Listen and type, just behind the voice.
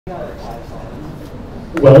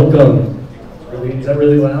Welcome. Is that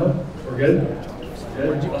really loud? We're good?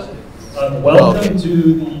 Good. Welcome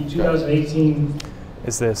to the 2018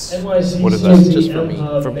 Is this, NYC what is that? CNC Just for me?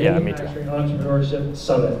 mHUB Yeah, me too. Manufacturing Entrepreneurship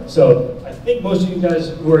Summit. So I think most of you guys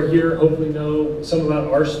who are here hopefully know some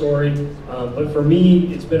about our story, but for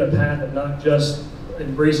me, it's been a path of not just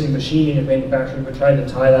embracing machining and manufacturing, but trying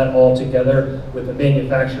to tie that all together with the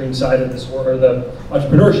manufacturing side of this world, or the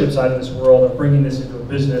entrepreneurship side of this world, of bringing this into a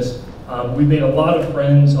business. We've made a lot of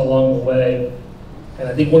friends along the way, and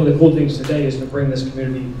I think one of the cool things today is to bring this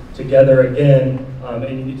community together again,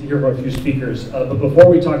 and you get to hear from a few speakers. But before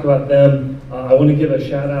we talk about them, I want to give a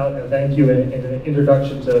shout out and thank you and an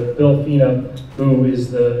introduction to Bill Fina, who is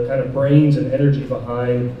the kind of brains and energy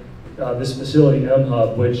behind this facility,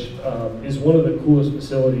 mHUB, which is one of the coolest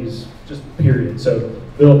facilities, just period. So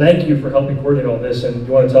Bill, thank you for helping coordinate all this, and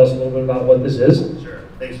you want to tell us a little bit about what this is? Sure,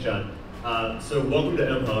 thanks John. So welcome to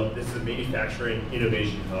mHUB. This is a manufacturing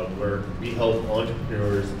innovation hub where we help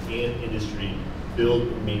entrepreneurs and industry build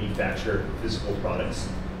and manufacture physical products.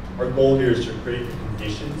 Our goal here is to create the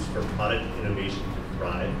conditions for product innovation to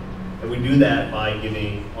thrive. And we do that by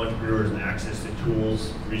giving entrepreneurs access to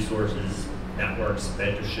tools, resources, networks,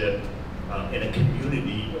 mentorship, and a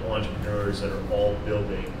community of entrepreneurs that are all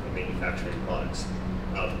building and manufacturing products.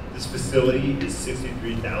 This facility is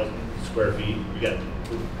 63,000 square feet. We got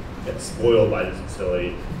spoiled by this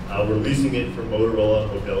facility. We're leasing it from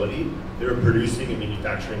Motorola Mobility. They're producing and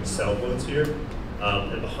manufacturing cell phones here.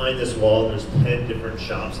 And behind this wall, there's 10 different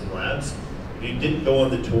shops and labs. If you didn't go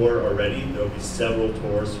on the tour already, there'll be several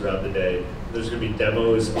tours throughout the day. There's going to be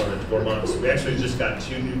demos on the tour mocks. We actually just got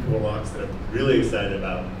 2 new tour mocks that I'm really excited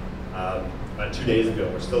about 2 days ago.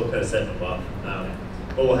 We're still kind of setting them up.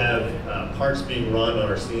 But we'll have parts being run on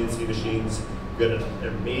our CNC machines. We've got an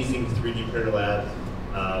amazing 3D printer lab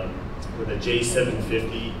with a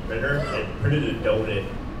J750 printer and printed a donut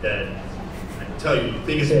that I can tell you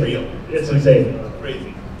think is real. It's insane.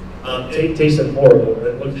 Crazy. It tasted horrible, but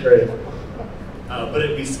it looked great. But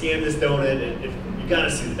if we scan this donut, you got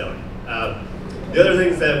to see the donut. The other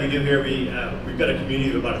things that we do here, we've got a community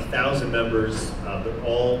of about 1,000 members. They're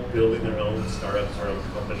all building their own startups, their own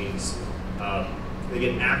companies. They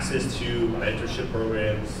get access to mentorship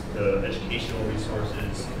programs, educational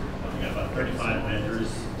resources. We got about 35 mentors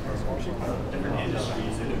from different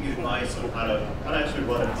industries that give you advice on how to actually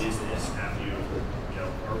run a business after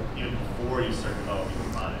or even before you start developing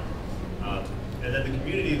a product. And then the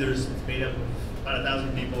community, it's made up of about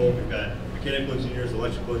 1,000 people. We've got mechanical engineers,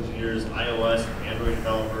 electrical engineers, iOS, Android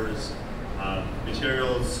developers,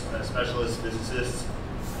 materials specialists, physicists,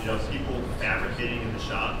 people fabricating in the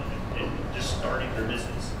shop and just starting their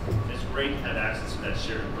business. It's great to have access to that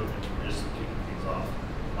shared equipment for just kicking things off.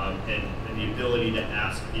 And the ability to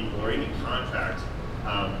ask people or even contract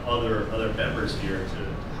other members here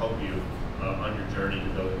to help you on your journey to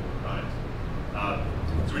building the product.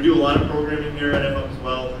 So we do a lot of programming here at mHUB as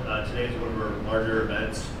well. Today is one of our larger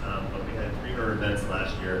events, but we had 300 events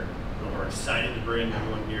last year. So we're excited to bring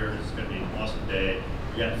everyone here. This is going to be an awesome day.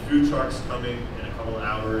 We got food trucks coming in a couple of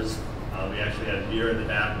hours. We actually have beer in the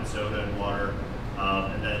back and soda and water.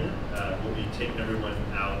 And then we'll be taking everyone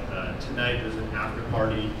out. Tonight there's an after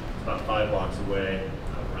party about 5 blocks away,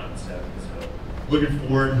 around 7. So looking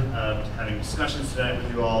forward to having discussions tonight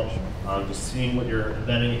with you all, just seeing what you're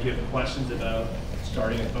inventing. If you have questions about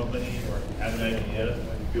starting a company or if you have an idea,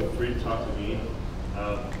 feel free to talk to me.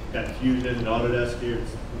 Got Fusion and Autodesk here.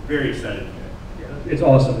 I'm very excited. It's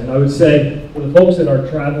awesome, and I would say for the folks that are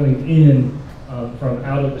traveling in from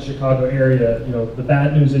out of the Chicago area, the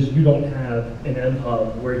bad news is you don't have an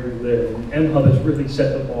mHUB where you live. And mHUB has really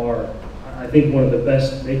set the bar. I think one of the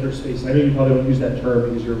best maker spaces. I know you probably don't use that term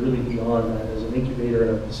because you're really beyond that as an incubator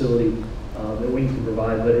and a facility that we can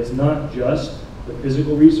provide. But it's not just the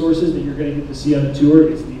physical resources that you're going to get to see on the tour.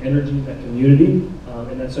 It's the energy, that community,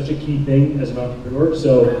 and that's such a key thing as an entrepreneur.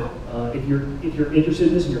 So if you're interested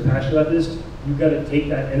in this and you're passionate about this, you've got to take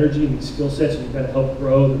that energy and these skill sets, and you've got to help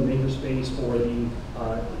grow the makerspace or the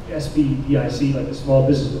SBDIC, like the Small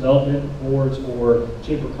Business Development Boards or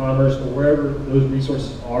Chamber of Commerce or wherever those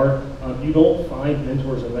resources are. You don't find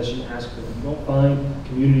mentors unless you ask for them. You don't find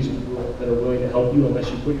communities that are willing to help you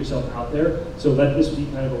unless you put yourself out there. So let this be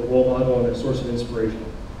kind of a role model and a source of inspiration.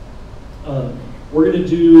 We're going to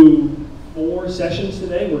do 4 sessions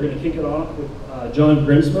today. We're going to kick it off with John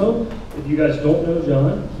Grimsmo. If you guys don't know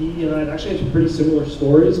John, he and I actually have some pretty similar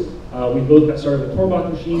stories. We both got started with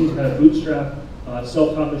Tormach machines, kind of bootstrap,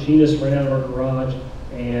 self-taught machinist right out of our garage,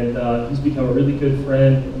 and he's become a really good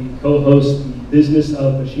friend. We co-host the Business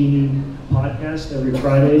of Machining podcast every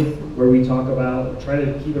Friday, where we talk about, try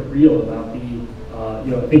to keep it real about the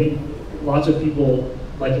I think lots of people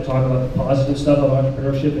like to talk about the positive stuff of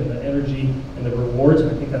entrepreneurship and the energy and the rewards, and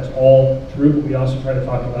I think that's all true, but we also try to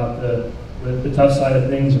talk about the tough side of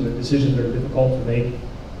things and the decisions that are difficult to make.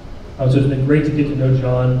 So it's been great to get to know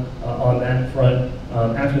John on that front.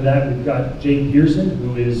 After that, we've got Jake Pearson,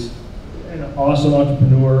 who is an awesome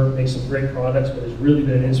entrepreneur, makes some great products, but has really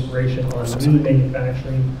been an inspiration on new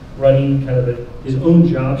manufacturing, running kind of his own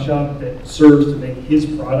job shop that serves to make his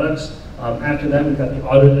products. After that, we've got the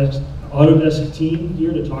Autodesk team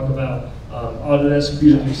here to talk about Autodesk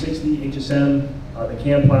Fusion 360, HSM, the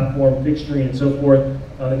CAM platform, fixturing, and so forth.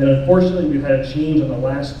 And then unfortunately, we've had a change on the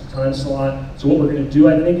last time slot. So what we're going to do,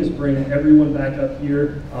 I think, is bring everyone back up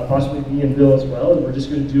here, possibly me and Bill as well, and we're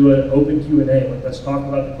just going to do an open Q&A. Like, let's talk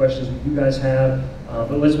about the questions that you guys have,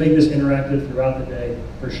 but let's make this interactive throughout the day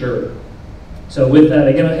for sure. So with that,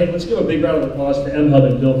 again, hey, let's give a big round of applause to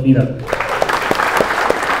mHUB and Bill Fina.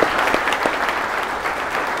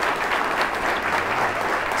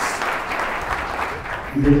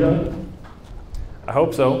 You good, John? I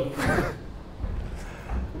hope so.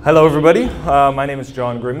 Hello, everybody. My name is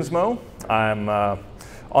John Grimsmo. I'm an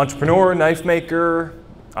entrepreneur, knife maker,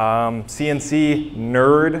 CNC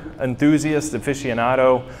nerd, enthusiast,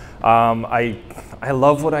 aficionado. I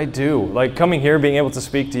love what I do. Like, coming here, being able to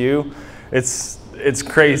speak to you, it's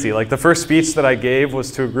crazy. Like, the first speech that I gave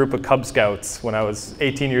was to a group of Cub Scouts when I was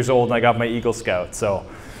 18 years old and I got my Eagle Scout. So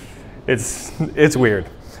it's weird.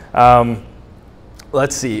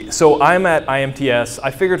 Let's see. So I'm at IMTS.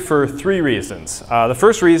 I figured for 3 reasons. The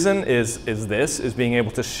first reason is being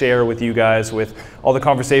able to share with you guys, with all the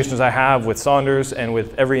conversations I have with Saunders and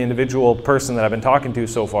with every individual person that I've been talking to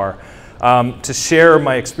so far, to share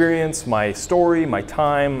my experience, my story, my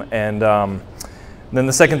time, and then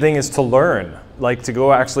the second thing is to learn. Like, to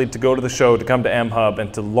go to the show, to come to mHUB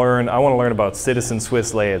and to learn. I want to learn about Citizen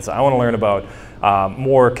Swiss lathes. I want to learn about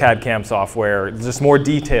more CAD/CAM software, just more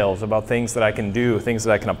details about things that I can do, things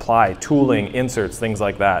that I can apply, tooling, inserts, things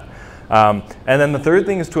like that. And then the third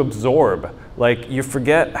thing is to absorb. Like, you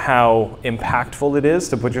forget how impactful it is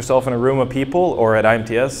to put yourself in a room of people, or at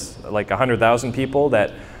IMTS, like 100,000 people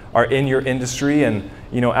that are in your industry and,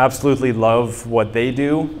 absolutely love what they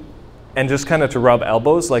do. And just kind of to rub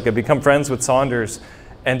elbows. Like, I've become friends with Saunders,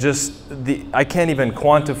 and just I can't even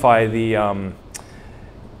quantify the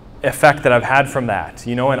effect that I've had from that,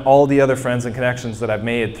 and all the other friends and connections that I've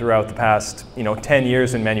made throughout the past, 10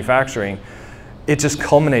 years in manufacturing. It just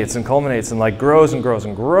culminates and culminates and like grows and grows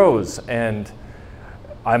and grows. And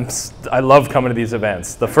I love coming to these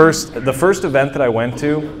events. The first event that I went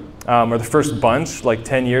to, or the first bunch, like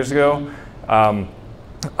 10 years ago,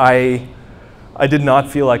 I did not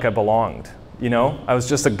feel like I belonged. I was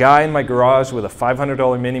just a guy in my garage with a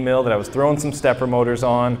 $500 mini mill that I was throwing some stepper motors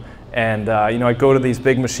on, and I'd go to these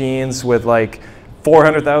big machines with like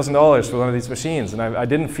 $400,000 for one of these machines, and I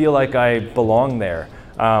didn't feel like I belonged there.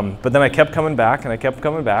 But then I kept coming back, and I kept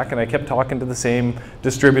coming back, and I kept talking to the same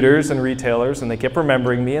distributors and retailers, and they kept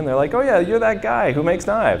remembering me, and they're like, "Oh yeah, you're that guy who makes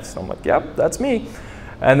knives." So I'm like, "Yep, that's me."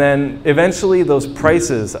 And then eventually those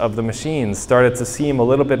prices of the machines started to seem a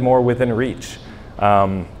little bit more within reach.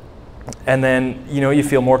 And then, you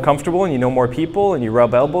feel more comfortable, and you know more people, and you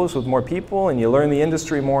rub elbows with more people, and you learn the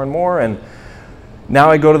industry more and more. And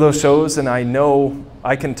now I go to those shows, and I know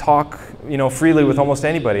I can talk, freely with almost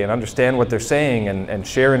anybody and understand what they're saying and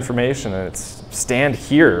share information. And it's stand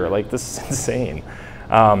here, like, this is insane.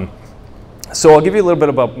 So I'll give you a little bit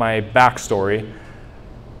about my backstory.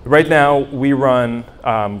 Right now, we run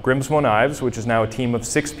Grimsmo Knives, which is now a team of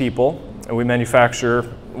 6 people, and we manufacture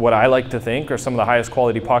what I like to think are some of the highest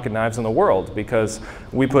quality pocket knives in the world, because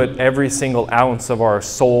we put every single ounce of our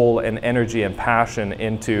soul and energy and passion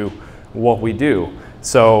into what we do.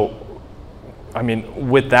 So, I mean,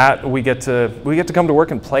 with that, we get to come to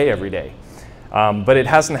work and play every day. But it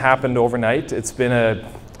hasn't happened overnight. It's been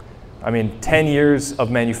 10 years of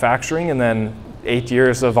manufacturing, and then 8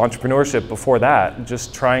 years of entrepreneurship before that,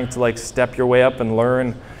 just trying to like step your way up and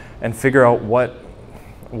learn and figure out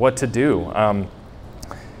what to do.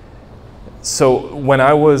 So when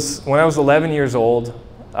I was 11 years old,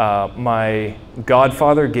 my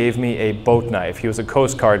godfather gave me a boat knife. He was a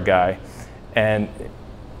Coast Guard guy, and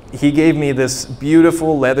he gave me this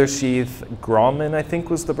beautiful leather sheath, Grommen I think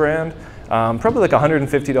was the brand, probably like a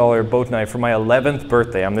 $150 boat knife for my 11th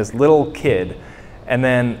birthday. I'm this little kid, and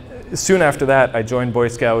then soon after that, I joined Boy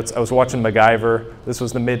Scouts. I was watching MacGyver. This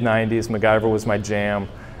was the mid-90s. MacGyver was my jam.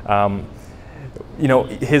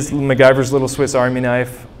 MacGyver's little Swiss Army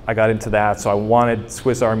knife, I got into that, so I wanted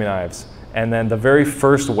Swiss Army knives. And then the very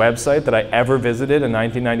first website that I ever visited in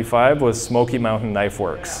 1995 was Smoky Mountain Knife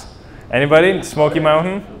Works. Anybody? Smoky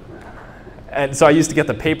Mountain? And so I used to get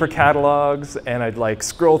the paper catalogs, and I'd like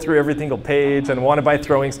scroll through every single page and want to buy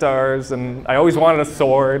throwing stars, and I always wanted a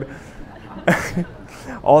sword,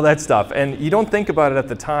 all that stuff. And you don't think about it at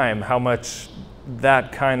the time how much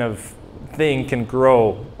that kind of thing can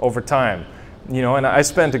grow over time. You know, and I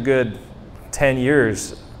spent a good 10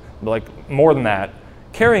 years, like more than that,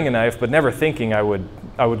 carrying a knife, but never thinking I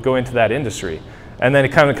would go into that industry. And then it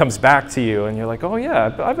kind of comes back to you, and you're like, oh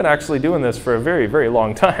yeah, I've been actually doing this for a very, very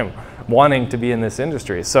long time, wanting to be in this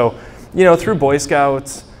industry. So, you know, through Boy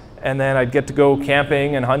Scouts, and then I'd get to go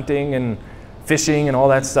camping and hunting and fishing and all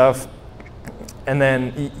that stuff, and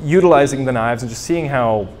then utilizing the knives and just seeing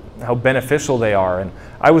how beneficial they are. And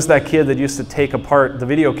I was that kid that used to take apart the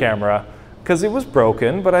video camera because it was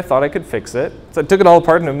broken, but I thought I could fix it. So I took it all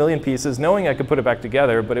apart into a million pieces, knowing I could put it back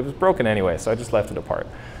together, but it was broken anyway, so I just left it apart.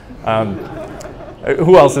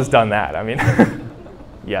 Who else has done that? I mean,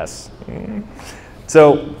 yes.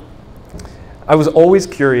 So I was always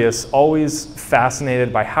curious, always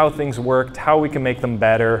fascinated by how things worked, how we can make them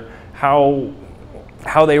better, how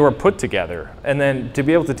they were put together. And then to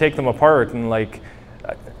be able to take them apart and like,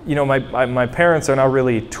 you know, my parents are not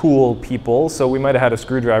really tool people, so we might have had a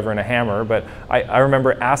screwdriver and a hammer, but I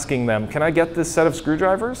remember asking them, can I get this set of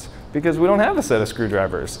screwdrivers? Because we don't have a set of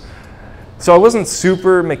screwdrivers. So I wasn't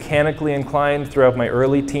super mechanically inclined throughout my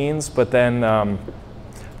early teens, but then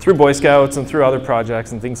through Boy Scouts and through other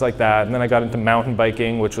projects and things like that, and then I got into mountain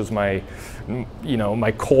biking, which was my, you know,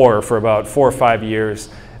 my core for about 4 or 5 years.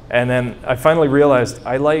 And then I finally realized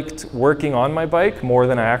I liked working on my bike more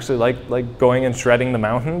than I actually liked going and shredding the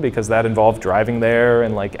mountain, because that involved driving there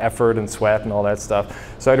and like effort and sweat and all that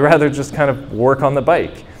stuff. So I'd rather just kind of work on the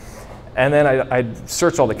bike. And then I'd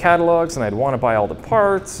search all the catalogs, and I'd want to buy all the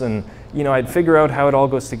parts, and you know, I'd figure out how it all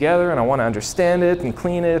goes together, and I want to understand it and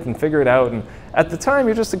clean it and figure it out. And at the time,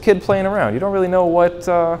 you're just a kid playing around. You don't really know what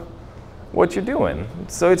you're doing.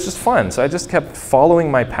 So it's just fun. So I just kept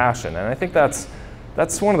following my passion, and I think that's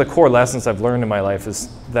one of the core lessons I've learned in my life, is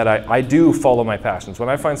that I do follow my passions. When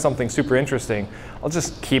I find something super interesting, I'll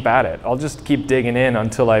just keep at it. I'll just keep digging in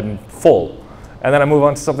until I'm full, and then I move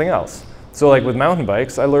on to something else. So like with mountain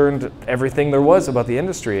bikes, I learned everything there was about the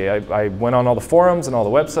industry. I went on all the forums and all the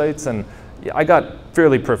websites, and I got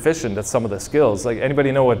fairly proficient at some of the skills. Like,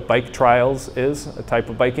 anybody know what bike trials is, a type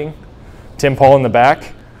of biking? Tim Paul in the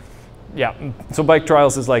back? Yeah, so bike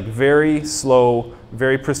trials is like very slow,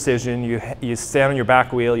 very precision. You stand on your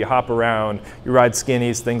back wheel, you hop around, you ride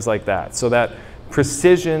skinnies, things like that. So that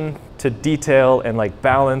precision to detail and like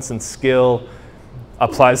balance and skill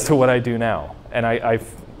applies to what I do now. And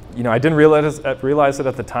you know, I didn't realize it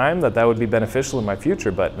at the time that would be beneficial in my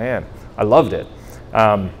future, but man, I loved it.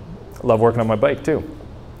 I love working on my bike too.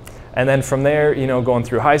 And then from there, you know, going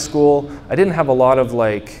through high school, I didn't have a lot of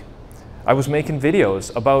like, I was making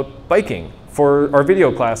videos about biking for our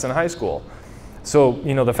video class in high school. So,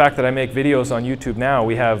 you know, the fact that I make videos on YouTube now,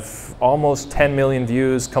 we have almost 10 million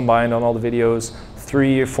views combined on all the videos,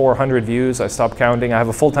 300 or 400 views, I stopped counting. I have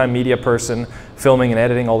a full-time media person filming and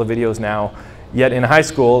editing all the videos now. Yet in high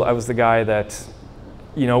school, I was the guy that,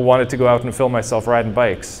 you know, wanted to go out and film myself riding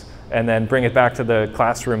bikes and then bring it back to the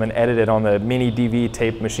classroom and edit it on the mini DV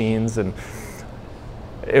tape machines. And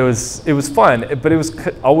it was fun, but it was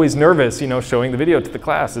always nervous, you know, showing the video to the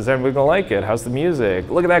class. Is everybody gonna like it? How's the music?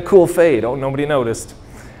 Look at that cool fade. Oh, nobody noticed.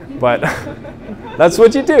 But that's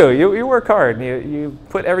what you do. You work hard. You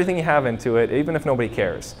put everything you have into it, even if nobody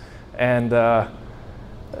cares. And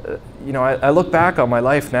you know, I look back on my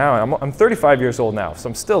life now, and I'm 35 years old now, so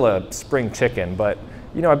I'm still a spring chicken, but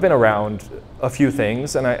you know, I've been around a few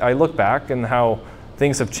things, and I look back and how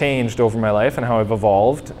things have changed over my life and how I've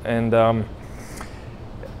evolved, and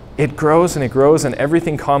it grows and it grows, and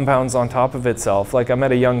everything compounds on top of itself. Like, I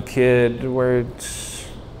met a young kid where,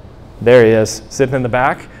 there he is, sitting in the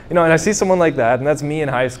back, you know, and I see someone like that, and that's me in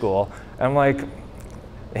high school, and I'm like,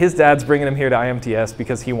 his dad's bringing him here to IMTS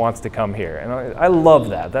because he wants to come here. And I love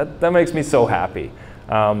that. That makes me so happy.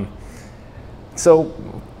 So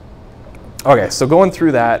going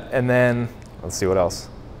through that, and then, let's see what else.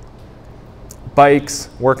 Bikes,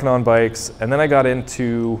 working on bikes, and then I got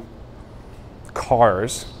into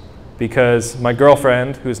cars because my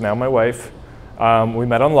girlfriend, who's now my wife, we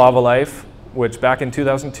met on Lava Life, which back in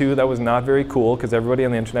 2002, that was not very cool because everybody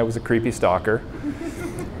on the internet was a creepy stalker.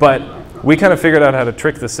 But we kind of figured out how to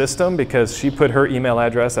trick the system because she put her email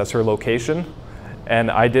address as her location,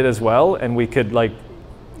 and I did as well, and we could like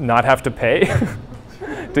not have to pay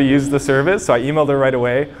to use the service. So I emailed her right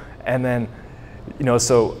away, and then, you know,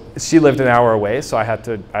 so she lived an hour away, so I had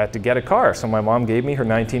to get a car. So my mom gave me her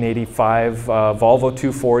 1985 Volvo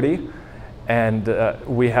 240, and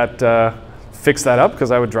we had fix that up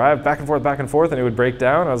because I would drive back and forth, and it would break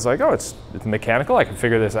down. I was like, oh, it's mechanical. I can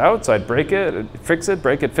figure this out. So I'd break it, fix it,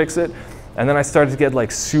 break it, fix it. And then I started to get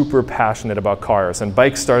like super passionate about cars, and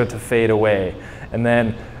bikes started to fade away. And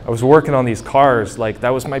then I was working on these cars, like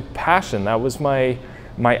that was my passion. That was my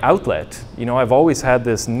outlet. You know, I've always had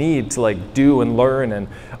this need to like do and learn and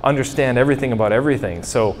understand everything about everything.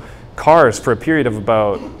 So cars, for a period of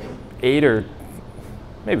about 8 or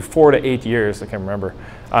maybe 4 to 8 years, I can't remember.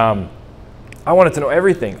 I wanted to know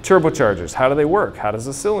everything. Turbochargers, how do they work? How does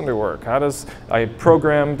the cylinder work? I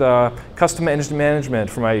programmed custom engine management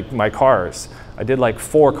for my cars. I did like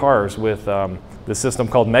 4 cars with the system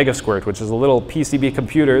called Megasquirt, which is a little PCB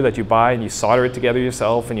computer that you buy and you solder it together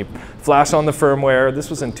yourself and you flash on the firmware. This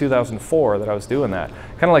was in 2004 that I was doing that.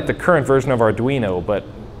 Kind of like the current version of Arduino, but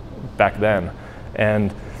back then.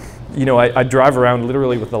 And you know, I drive around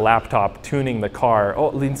literally with the laptop tuning the car.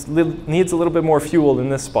 Oh, it needs a little bit more fuel in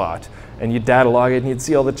this spot. And you data log it and you'd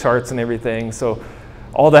see all the charts and everything. So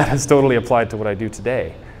all that has totally applied to what I do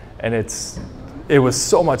today. And it was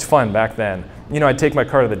so much fun back then. You know, I'd take my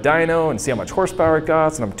car to the dyno and see how much horsepower it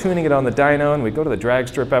got, and I'm tuning it on the dyno, and we'd go to the drag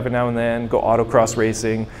strip every now and then, go autocross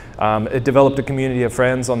racing. It developed a community of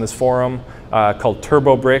friends on this forum called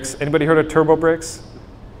Turbo Bricks. Anybody heard of Turbo Bricks?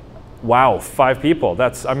 Wow, 5 people.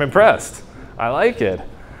 I'm impressed. I like it.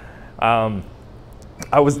 That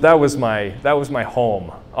was my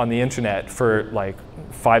home on the internet for like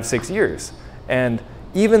 5-6 years. And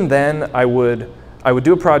even then I would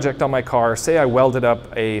do a project on my car. Say I welded up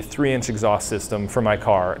a 3-inch exhaust system for my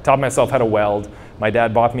car. I taught myself how to weld. My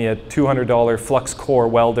dad bought me a $200 flux core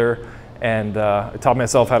welder, and I taught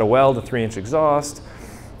myself how to weld a 3-inch exhaust.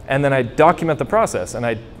 And then I'd document the process, and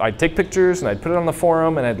I'd take pictures and I'd put it on the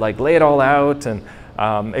forum, and I'd like lay it all out and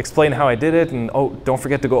explain how I did it, and oh, don't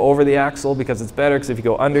forget to go over the axle because it's better, because if you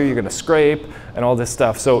go under you're going to scrape and all this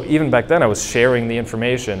stuff. So even back then I was sharing the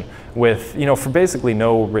information with, you know, for basically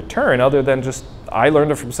no return other than just I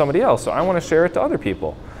learned it from somebody else, so I want to share it to other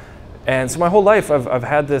people. And so my whole life I've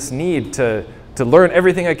had this need to learn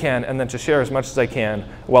everything I can and then to share as much as I can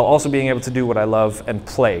while also being able to do what I love and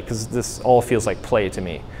play, because this all feels like play to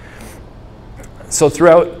me. So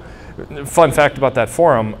fun fact about that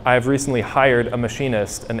forum, I've recently hired a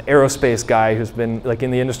machinist, an aerospace guy who's been like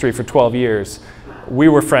in the industry for 12 years. We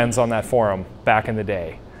were friends on that forum back in the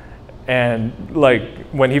day. And like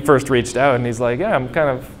when he first reached out and he's like, yeah, I'm kind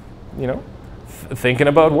of, you know, thinking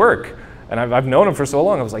about work. And I've known him for so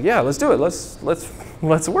long. I was like, yeah, let's do it.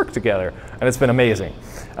 Let's work together. And it's been amazing.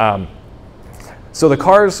 So the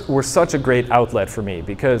cars were such a great outlet for me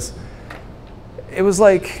because it was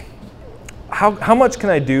like, how much can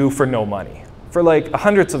I do for no money? For like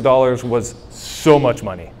hundreds of dollars was so much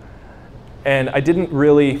money. And I didn't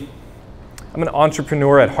really, I'm an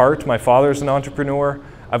entrepreneur at heart. My father's an entrepreneur.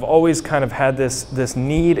 I've always kind of had this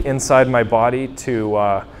need inside my body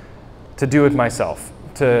to do it myself,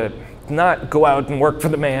 to not go out and work for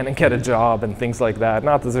the man and get a job and things like that.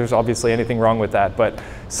 Not that there's obviously anything wrong with that, but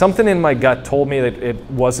something in my gut told me that it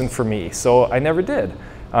wasn't for me, so I never did.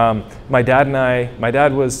 My dad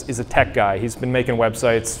is a tech guy. He's been making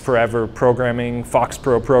websites forever, programming, Fox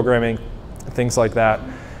Pro programming, things like that.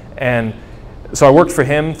 And so I worked for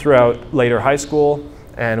him throughout later high school,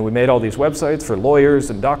 and we made all these websites for lawyers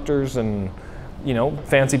and doctors and, you know,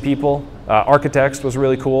 fancy people. Architects was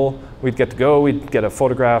really cool. We'd get to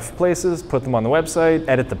photograph places, put them on the website,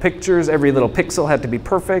 edit the pictures. Every little pixel had to be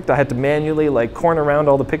perfect. I had to manually like corner around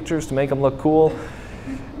all the pictures to make them look cool.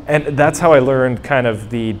 And that's how I learned kind of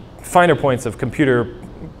the finer points of computer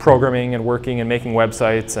programming and working and making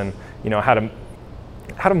websites, and you know how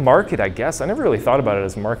to market, I guess. I never really thought about it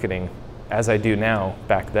as marketing as I do now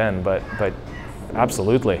back then, but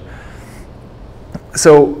absolutely.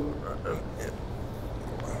 So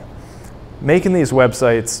making these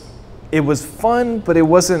websites, it was fun, but it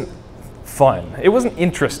wasn't fun. It wasn't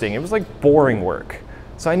interesting. It was like boring work.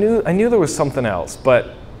 So I knew there was something else,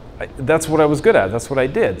 but that's what I was good at. That's what I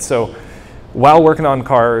did. So while working on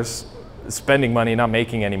cars, spending money, not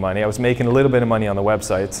making any money, I was making a little bit of money on the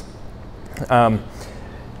websites. I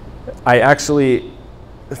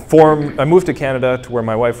moved to Canada to where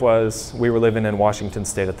my wife was. We were living in Washington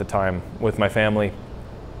State at the time with my family.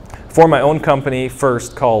 Formed my own company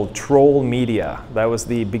first called Troll Media. That was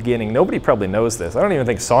the beginning. Nobody probably knows this. I don't even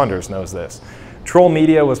think Saunders knows this. Troll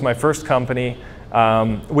Media was my first company.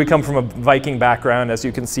 We come from a Viking background, as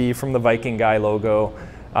you can see from the Viking guy logo.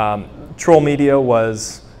 Troll Media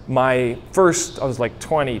was my first, I was like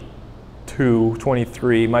 22,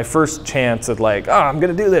 23, my first chance at like, I'm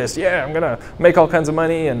gonna do this, yeah, I'm gonna make all kinds of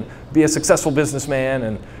money and be a successful businessman.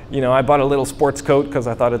 And you know, I bought a little sports coat because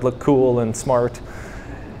I thought it looked cool and smart.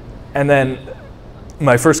 And then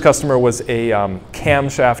my first customer was a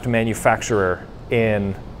camshaft manufacturer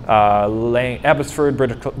in Abbotsford,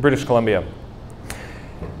 British Columbia.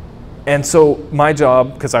 And so my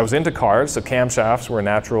job, because I was into cars, so camshafts were a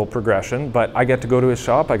natural progression, but I got to go to his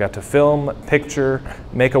shop, I got to film, picture,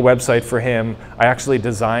 make a website for him. I actually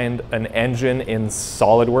designed an engine in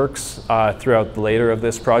SolidWorks throughout the later of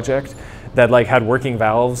this project that like had working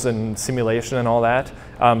valves and simulation and all that,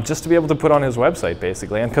 just to be able to put on his website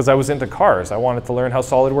basically. And because I was into cars, I wanted to learn how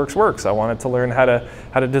SolidWorks works. I wanted to learn how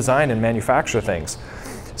to design and manufacture things.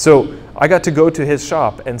 So I got to go to his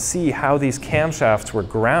shop and see how these camshafts were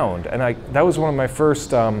ground. And that was one of my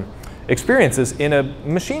first experiences in a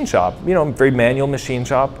machine shop, you know, very manual machine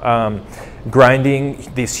shop,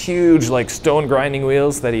 grinding these huge like stone grinding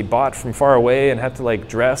wheels that he bought from far away and had to like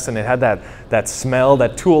dress, and it had that smell,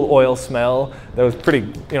 that tool oil smell that was pretty,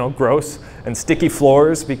 you know, gross, and sticky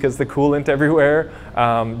floors because the coolant everywhere,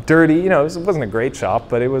 dirty, you know, it wasn't a great shop,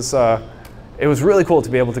 but it was really cool to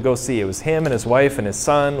be able to go see. It was him and his wife and his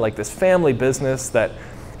son, like this family business that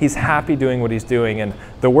he's happy doing what he's doing, and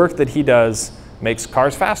the work that he does makes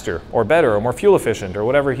cars faster or better or more fuel efficient or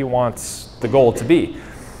whatever he wants the goal to be.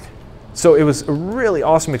 So it was a really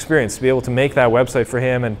awesome experience to be able to make that website for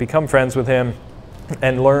him and become friends with him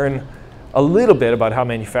and learn a little bit about how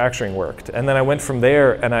manufacturing worked. And then I went from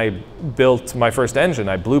there and I built my first engine.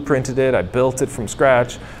 I blueprinted it, I built it from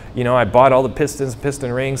scratch. You know, I bought all the pistons,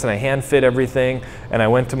 piston rings, and I hand fit everything. And I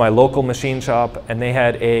went to my local machine shop and they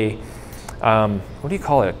had a, what do you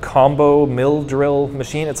call it? A combo mill drill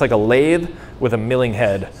machine. It's like a lathe with a milling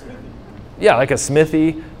head. Yeah, like a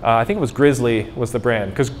smithy. I think it was Grizzly was the brand,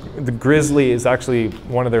 because the Grizzly is actually,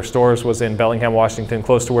 one of their stores was in Bellingham, Washington,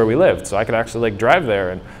 close to where we lived. So I could actually like drive there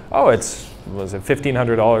and, oh, was it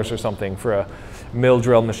 $1,500 or something for a mill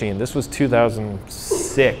drill machine. This was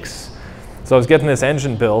 2006. So I was getting this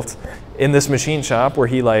engine built in this machine shop where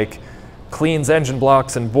he like cleans engine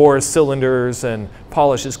blocks and bores cylinders and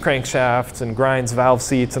polishes crankshafts and grinds valve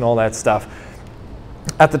seats and all that stuff.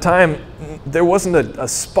 At the time, there wasn't a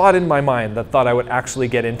spot in my mind that thought I would actually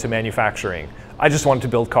get into manufacturing. I just wanted to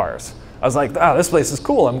build cars. I was like, ah, this place is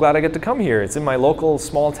cool. I'm glad I get to come here. It's in my local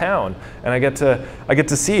small town, and I get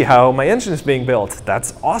to see how my engine is being built.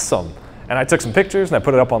 That's awesome. And I took some pictures and I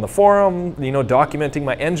put it up on the forum, you know, documenting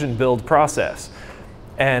my engine build process,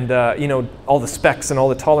 and you know, all the specs and all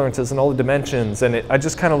the tolerances and all the dimensions. And I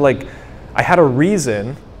just kind of like, I had a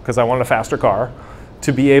reason, because I wanted a faster car,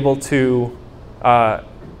 to be able to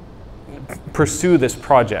pursue this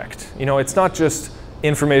project. You know, it's not just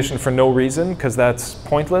information for no reason, because that's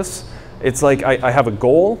pointless. It's like I have a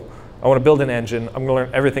goal. I want to build an engine. I'm going to learn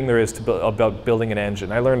everything there is about building an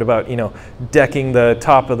engine. I learned about, you know, decking the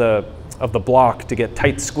top of the block to get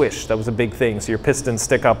tight squish. That was a big thing, so your pistons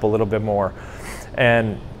stick up a little bit more.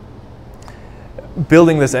 And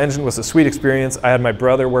building this engine was a sweet experience. I had my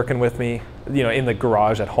brother working with me, you know, in the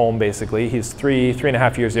garage at home basically. He's three and a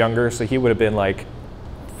half years younger, so he would have been like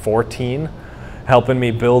 14, helping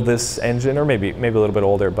me build this engine, or maybe a little bit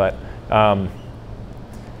older, but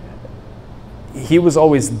he was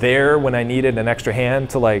always there when I needed an extra hand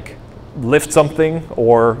to like lift something,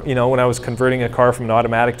 or, you know, when I was converting a car from an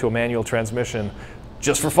automatic to a manual transmission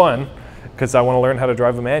just for fun, because I want to learn how to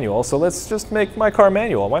drive a manual. So let's just make my car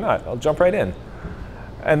manual. Why not? I'll jump right in.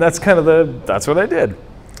 And that's kind of that's what I did.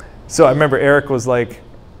 So I remember Eric was like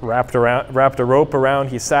wrapped a rope around.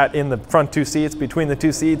 He sat in the front two seats, between the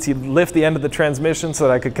two seats. He'd lift the end of the transmission so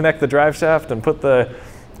that I could connect the drive shaft and put the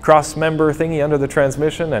cross member thingy under the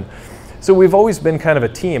transmission. And so we've always been kind of a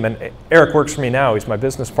team. And Eric works for me now. He's my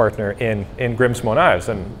business partner in Grimsmo Knives,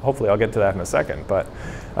 and hopefully I'll get to that in a second. But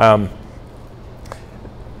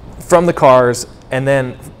from the cars, and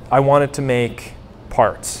then I wanted to make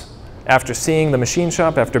parts. After seeing the machine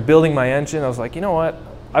shop, after building my engine, I was like, you know what?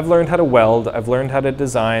 I've learned how to weld, I've learned how to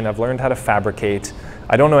design, I've learned how to fabricate.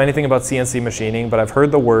 I don't know anything about CNC machining, but I've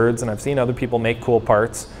heard the words and I've seen other people make cool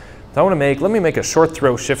parts. So let me make a short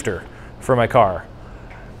throw shifter for my car.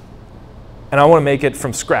 And I want to make it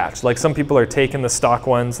from scratch. Like some people are taking the stock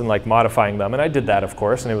ones and like modifying them, and I did that, of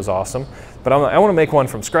course, and it was awesome. But I want to make one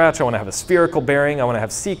from scratch. I want to have a spherical bearing. I want to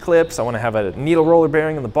have C-clips. I want to have a needle roller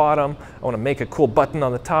bearing on the bottom. I want to make a cool button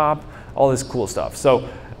on the top, all this cool stuff. So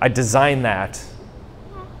I designed that,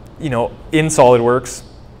 you know, in SolidWorks.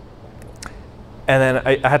 And then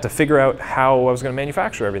I had to figure out how I was going to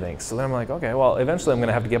manufacture everything. So then I'm like, okay, well, eventually I'm going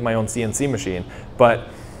to have to get my own CNC machine. But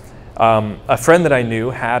a friend that I knew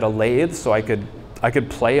had a lathe, so I could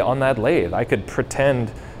play on that lathe. I could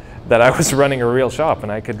pretend that I was running a real shop,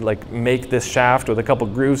 and I could like make this shaft with a couple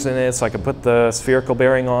grooves in it, so I could put the spherical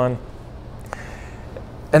bearing on.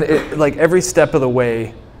 And like every step of the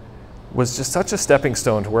way, was just such a stepping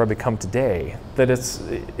stone to where I've become today that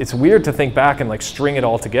it's weird to think back and like string it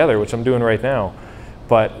all together, which I'm doing right now.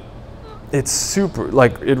 But it's super,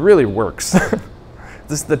 like, it really works.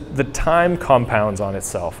 The time compounds on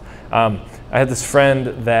itself. I had this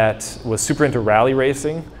friend that was super into rally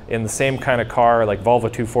racing in the same kind of car, like Volvo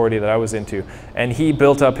 240 that I was into. And he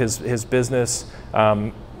built up his business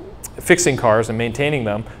fixing cars and maintaining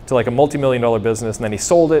them to like a multi-million-dollar business, and then he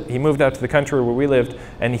sold it. He moved out to the country where we lived,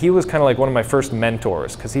 and he was kind of like one of my first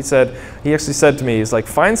mentors, because he actually said to me, he's like,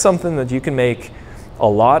 find something that you can make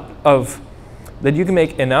that you can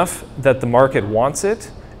make enough that the market wants it,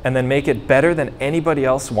 and then make it better than anybody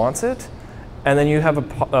else wants it, and then you have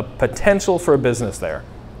a potential for a business there.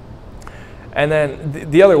 And then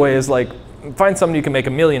the other way is like, find something you can make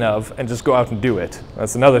 $1 million of and just go out and do it.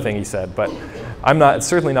 That's another thing he said, but I'm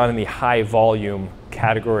certainly not in the high volume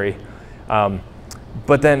category.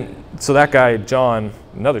 But then, so that guy, John,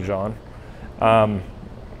 another John,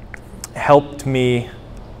 helped me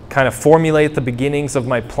kind of formulate the beginnings of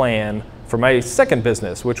my plan for my second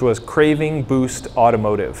business, which was Craving Boost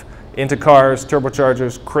Automotive. Into cars,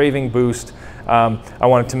 turbochargers, Craving Boost. I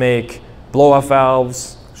wanted to make blow-off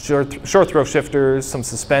valves, short throw shifters, some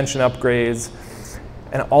suspension upgrades,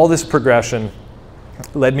 and all this progression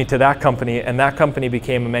led me to that company, and that company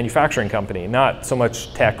became a manufacturing company, not so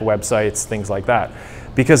much tech, websites, things like that,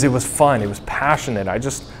 because it was fun, it was passionate. I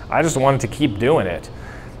just wanted to keep doing it.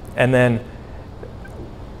 And then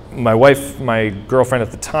my wife, my girlfriend at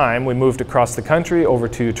the time, we moved across the country over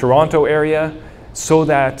to Toronto area, so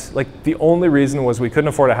that, like, the only reason was we couldn't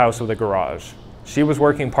afford a house with a garage. She was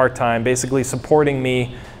working part-time, basically supporting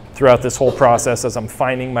me throughout this whole process as I'm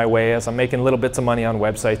finding my way, as I'm making little bits of money on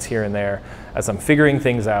websites here and there, as I'm figuring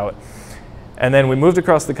things out. And then we moved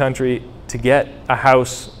across the country to get a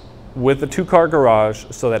house with a 2-car garage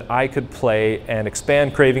so that I could play and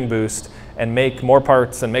expand Craving Boost and make more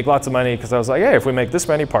parts and make lots of money, because I was like, hey, if we make this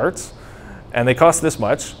many parts and they cost this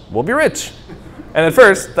much, we'll be rich. And at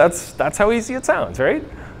first, that's how easy it sounds, right?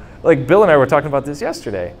 Like Bill and I were talking about this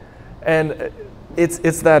yesterday. And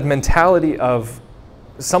it's that mentality of,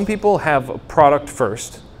 some people have a product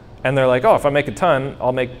first, and they're like, oh, if I make a ton,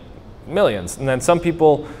 I'll make millions. And then some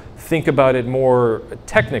people think about it more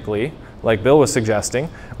technically, like Bill was suggesting,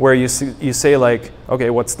 where you say like,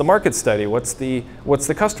 okay, what's the market study? What's the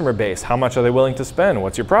customer base? How much are they willing to spend?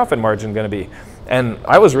 What's your profit margin going to be? And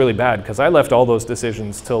I was really bad, because I left all those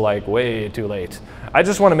decisions till like way too late. I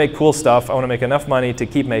just want to make cool stuff. I want to make enough money to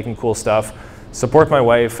keep making cool stuff, support my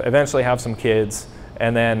wife, eventually have some kids,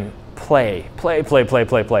 and then play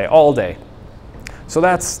all day. So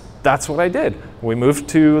that's what I did. We moved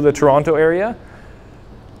to the Toronto area.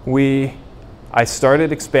 I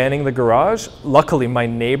started expanding the garage. Luckily, my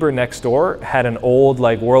neighbor next door had an old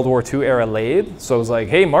like World War II era lathe. So I was like,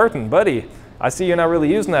 hey Martin, buddy, I see you're not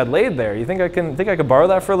really using that lathe there. You think I could borrow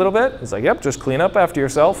that for a little bit? He's like, yep, just clean up after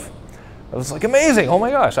yourself. I was like, amazing, oh my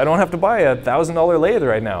gosh, I don't have to buy a $1,000 lathe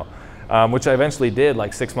right now. Which I eventually did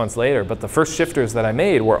like 6 months later. But the first shifters that I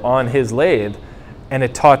made were on his lathe, and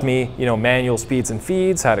it taught me, manual speeds and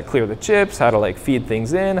feeds, how to clear the chips, how to like feed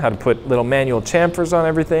things in, how to put little manual chamfers on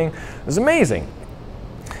everything. It was amazing.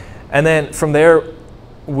 And then from there,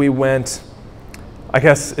 we went, I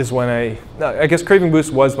guess Craving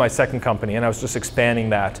Boost was my second company, and I was just expanding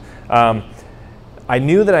that. I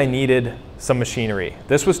knew that I needed some machinery.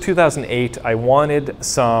 This was 2008. I wanted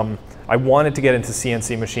to get into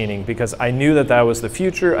CNC machining, because I knew that was the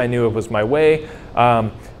future. I knew it was my way.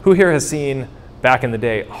 Who here has seen, back in the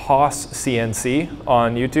day, Haas CNC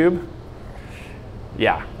on YouTube?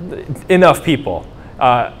 Yeah, enough people.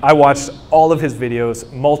 I watched all of his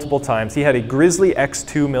videos multiple times. He had a Grizzly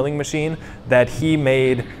X2 milling machine that he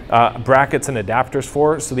made brackets and adapters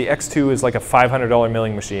for. So the X2 is like a $500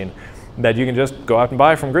 milling machine that you can just go out and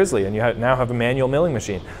buy from Grizzly, and you now have a manual milling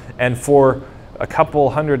machine. And for a couple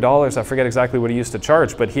 $100, I forget exactly what he used to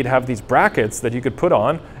charge, but he'd have these brackets that you could put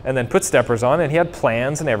on and then put steppers on, and he had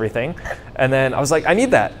plans and everything. And then I was like, I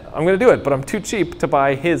need that. I'm going to do it, but I'm too cheap to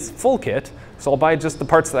buy his full kit, so I'll buy just the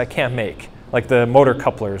parts that I can't make, like the motor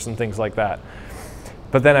couplers and things like that.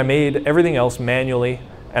 But then I made everything else manually,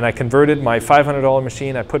 and I converted my $500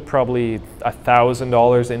 machine. I put probably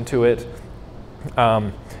 $1,000 into it.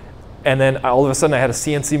 And then all of a sudden I had a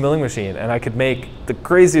CNC milling machine, and I could make the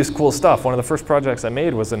craziest cool stuff. One of the first projects I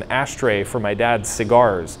made was an ashtray for my dad's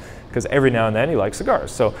cigars, because every now and then he likes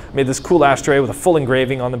cigars. So I made this cool ashtray with a full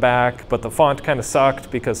engraving on the back, but the font kind of sucked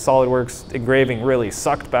because SolidWorks engraving really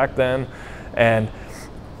sucked back then. And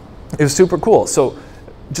it was super cool. So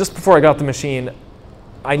just before I got the machine,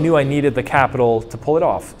 I knew I needed the capital to pull it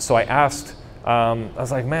off. So I asked, I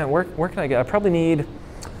was like, man, where can I get? I probably need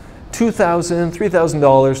 $2 $2,000,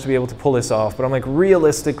 $3,000 to be able to pull this off, but I'm like,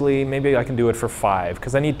 realistically, maybe I can do it for $5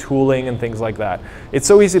 because I need tooling and things like that. It's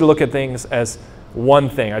so easy to look at things as one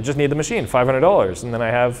thing. I just need the machine, $500, and then I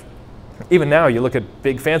have, even now you look at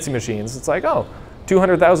big fancy machines, it's like, oh,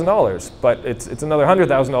 $200,000, but it's another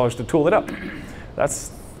 $100,000 to tool it up.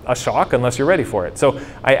 That's a shock unless you're ready for it. So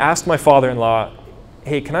I asked my father-in-law,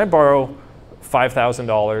 hey, can I borrow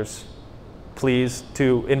 $5,000, please,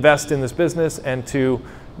 to invest in this business and to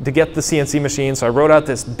get the CNC machine? So I wrote out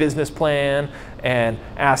this business plan and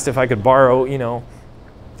asked if I could borrow, you know,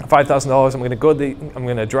 $5,000. I'm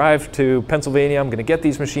going to drive to Pennsylvania. I'm going to get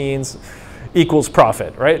these machines, equals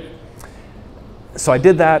profit, right? So I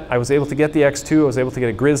did that. I was able to get the X2. I was able to get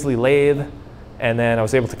a Grizzly lathe, and then I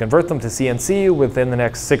was able to convert them to CNC within the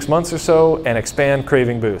next 6 months or so and expand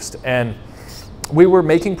Craving Boost. And we were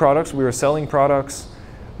making products. We were selling products,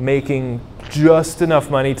 making just enough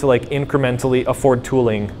money to like incrementally afford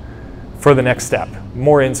tooling for the next step.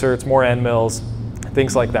 More inserts, more end mills,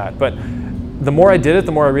 things like that. But the more I did it,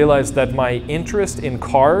 the more I realized that my interest in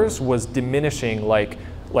cars was diminishing like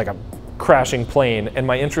a crashing plane, and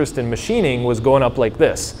my interest in machining was going up like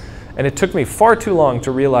this. And it took me far too long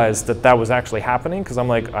to realize that that was actually happening, because I'm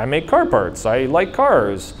like, I make car parts, I like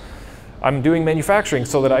cars, I'm doing manufacturing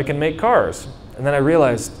so that I can make cars. And then I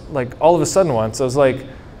realized, like, all of a sudden once, I was like,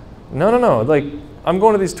 no, like, I'm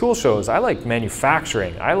going to these tool shows, I like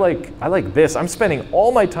manufacturing, I like this, I'm spending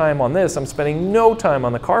all my time on this, I'm spending no time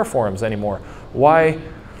on the car forums anymore. Why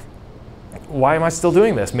am I still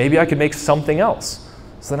doing this? Maybe I could make something else.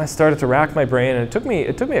 So then I started to rack my brain, and it took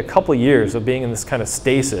me a couple of years of being in this kind of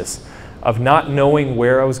stasis of not knowing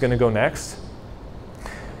where I was going to go next.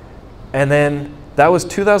 And then that was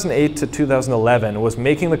 2008 to 2011, was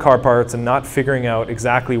making the car parts and not figuring out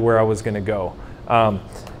exactly where I was going to go.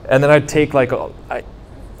 And then I'd take like,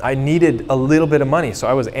 I needed a little bit of money, so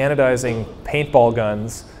I was anodizing paintball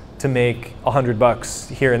guns to make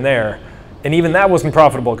 $100 here and there. And even that wasn't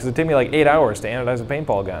profitable because it took me like 8 hours to anodize a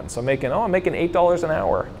paintball gun. So I'm making $8 an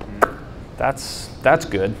hour. That's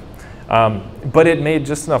good. But it made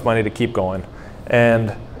just enough money to keep going.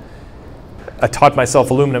 And I taught myself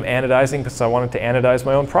aluminum anodizing because I wanted to anodize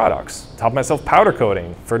my own products. Taught myself powder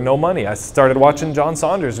coating for no money. I started watching John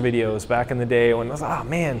Saunders videos back in the day when I was like, oh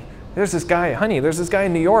man, there's this guy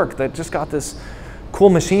in New York that just got this cool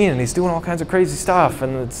machine and he's doing all kinds of crazy stuff,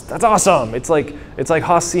 and that's awesome. It's like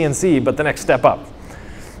Haas CNC, but the next step up.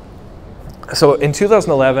 So in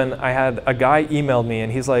 2011, I had a guy emailed me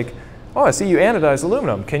and he's like, oh, I see you anodize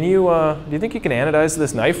aluminum. Can you, do you think you can anodize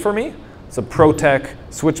this knife for me? It's a ProTech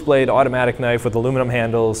switchblade automatic knife with aluminum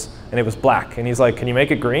handles, and it was black. And he's like, can you make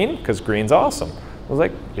it green? Because green's awesome. I was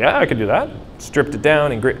like, yeah, I could do that. Stripped it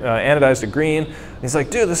down and anodized it green. And he's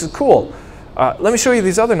like, dude, this is cool. Let me show you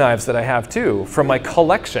these other knives that I have too from my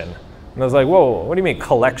collection. And I was like, whoa, what do you mean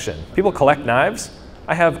collection? People collect knives?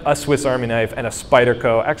 I have a Swiss Army knife and a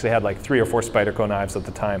Spyderco. I actually had like 3 or 4 Spyderco knives at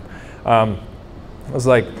the time. I was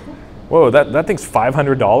like, whoa, that thing's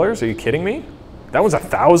 $500? Are you kidding me? That one's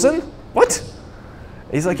 $1,000? What?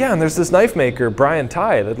 He's like, yeah, and there's this knife maker, Brian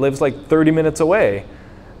Ty, that lives like 30 minutes away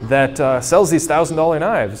that sells these $1,000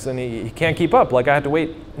 knives, and he can't keep up. Like, I had to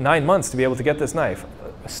wait 9 months to be able to get this knife.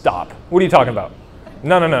 Stop. What are you talking about?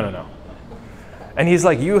 No. And he's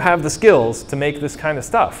like, you have the skills to make this kind of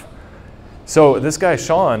stuff. So this guy,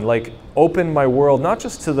 Sean, like opened my world, not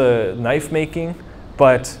just to the knife making,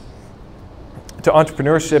 but to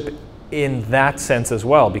entrepreneurship in that sense as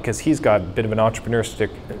well, because he's got a bit of an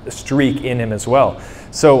entrepreneurship streak in him as well.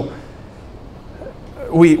 So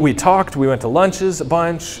we talked, we went to lunches a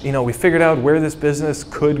bunch, you know, we figured out where this business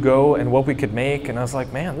could go and what we could make, and I was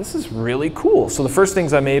like, man, this is really cool. So the first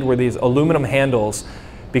things I made were these aluminum handles,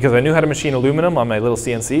 because I knew how to machine aluminum on my little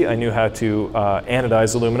CNC, I knew how to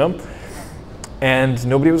anodize aluminum, and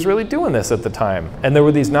nobody was really doing this at the time. And there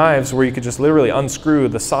were these knives where you could just literally unscrew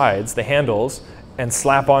the sides, the handles, and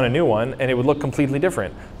slap on a new one, and it would look completely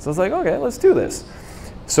different. So I was like, okay, let's do this.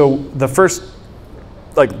 So the first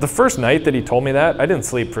night that he told me that, I didn't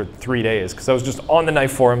sleep for 3 days because I was just on the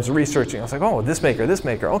knife forums researching. I was like, oh, this maker,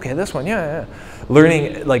 okay, this one, yeah.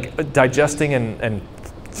 Learning, like digesting and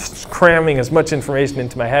cramming as much information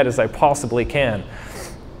into my head as I possibly can.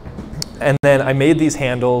 And then I made these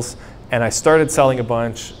handles and I started selling a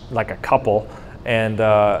bunch, like a couple, and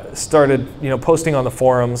started, you know, posting on the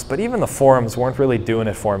forums, but even the forums weren't really doing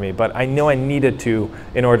it for me, but I knew I needed to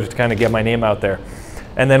in order to kind of get my name out there.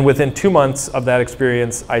 And then within 2 months of that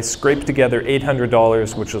experience, I scraped together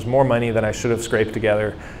 $800, which was more money than I should have scraped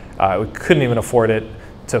together. We couldn't even afford it,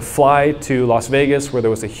 to fly to Las Vegas, where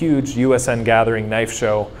there was a huge USN Gathering knife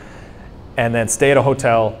show, and then stay at a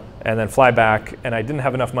hotel, and then fly back. And I didn't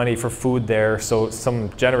have enough money for food there, so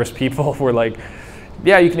some generous people were like,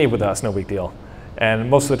 yeah, you can eat with us, no big deal. And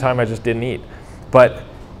most of the time I just didn't eat. But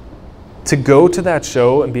to go to that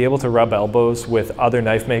show and be able to rub elbows with other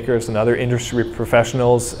knife makers and other industry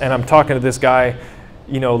professionals, and I'm talking to this guy,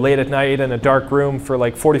 you know, late at night in a dark room for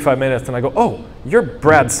like 45 minutes, and I go, oh, you're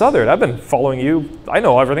Brad Southard. I've been following you. I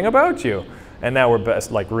know everything about you. And now we're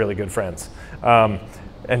like really good friends.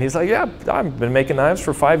 And he's like, yeah, I've been making knives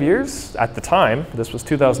for 5 years at the time. This was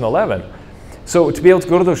 2011. So to be able to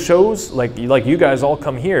go to those shows, like you guys all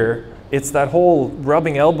come here, it's that whole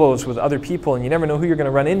rubbing elbows with other people, and you never know who you're going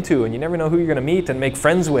to run into, and you never know who you're going to meet and make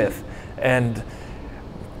friends with. And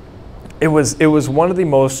it was one of the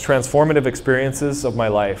most transformative experiences of my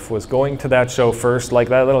life, was going to that show first, like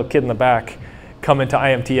that little kid in the back coming to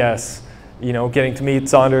IMTS, you know, getting to meet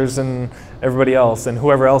Saunders and everybody else and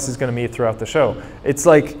whoever else he's going to meet throughout the show. It's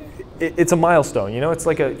like, it's a milestone, you know, it's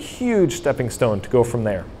like a huge stepping stone to go from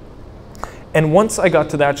there. And once I got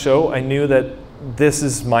to that show, I knew that this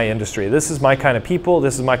is my industry. This is my kind of people.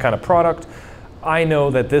 This is my kind of product. I know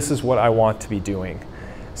that this is what I want to be doing.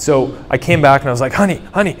 So I came back and I was like, honey,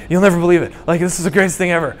 you'll never believe it. Like, this is the greatest thing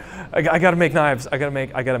ever. I got to make knives. I got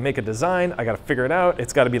to make a design. I got to figure it out.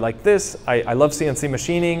 It's got to be like this. I love CNC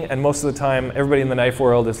machining, and most of the time, everybody in the knife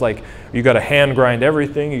world is like, you got to hand grind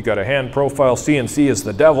everything. You got to hand profile. CNC is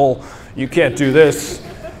the devil. You can't do this.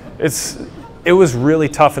 It was really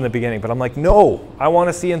tough in the beginning, but I'm like, no, I want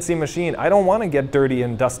a CNC machine. I don't want to get dirty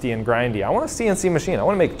and dusty and grindy. I want a CNC machine. I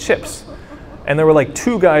want to make chips. And there were like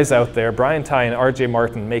 2 guys out there, Brian Ty and RJ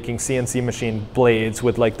Martin, making CNC machine blades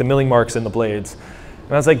with like the milling marks in the blades.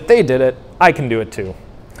 And I was like, they did it. I can do it too.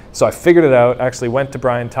 So I figured it out. Actually went to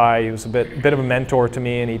Brian Ty. He was a bit of a mentor to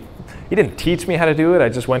me, and he didn't teach me how to do it. I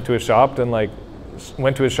just went to his shop and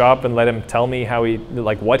let him tell me how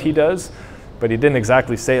what he does. But he didn't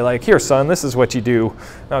exactly say like, here, son, this is what you do.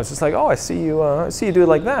 And I was just like, oh, I see you do it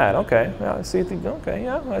like that. Okay, yeah, okay,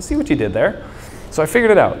 yeah, I see what you did there. So I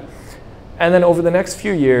figured it out. And then over the next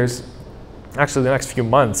few years, actually the next few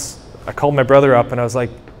months, I called my brother up and I was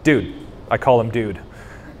like, dude, I call him dude.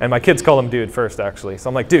 And my kids call him dude first, actually. So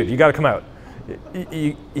I'm like, dude, you got to come out.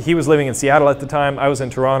 He was living in Seattle at the time. I was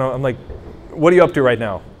in Toronto. I'm like, what are you up to right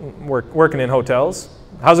now? Working in hotels?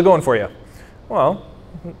 How's it going for you? Well,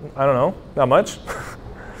 I don't know, not much.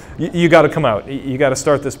 You got to come out. You got to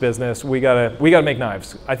start this business. We got to make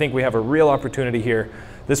knives. I think we have a real opportunity here.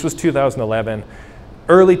 This was 2011.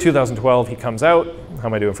 Early 2012, he comes out. How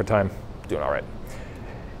am I doing for time? Doing all right.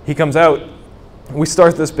 He comes out. We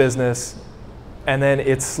start this business, and then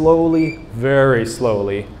it slowly, very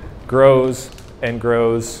slowly, grows and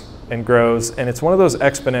grows and grows. And it's one of those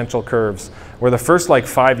exponential curves where the first like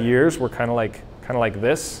 5 years were kind of like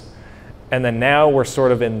this. And then now we're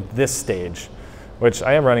sort of in this stage, which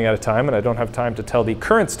I am running out of time, and I don't have time to tell the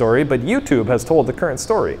current story, but YouTube has told the current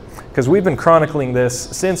story. Because we've been chronicling this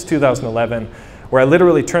since 2011, where I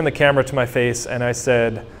literally turned the camera to my face and I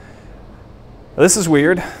said, this is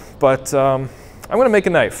weird, but I'm going to make a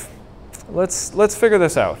knife. Let's figure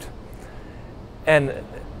this out. And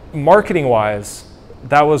marketing-wise,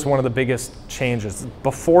 that was one of the biggest changes.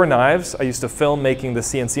 Before knives, I used to film making the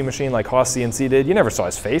CNC machine like Haas CNC did. You never saw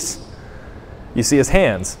his face. You see his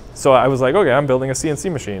hands. So I was like, okay, I'm building a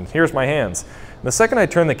CNC machine. Here's my hands. And the second I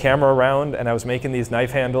turned the camera around and I was making these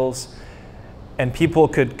knife handles and people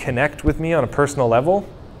could connect with me on a personal level,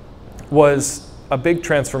 was a big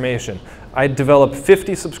transformation. I developed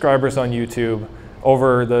 50 subscribers on YouTube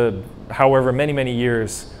over the however many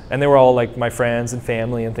years, and they were all like my friends and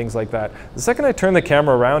family and things like that. The second I turned the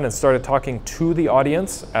camera around and started talking to the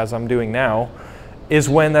audience, as I'm doing now, is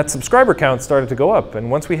when that subscriber count started to go up. And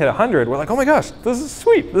once we hit 100, we're like, oh my gosh, this is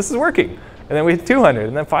sweet, this is working. And then we hit 200,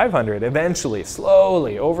 and then 500, eventually,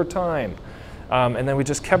 slowly, over time. And then we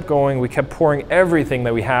just kept going. We kept pouring everything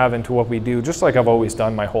that we have into what we do, just like I've always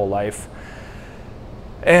done my whole life.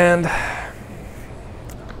 And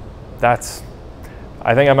I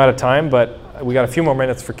think I'm out of time, but we got a few more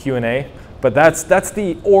minutes for Q&A. But that's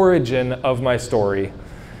the origin of my story.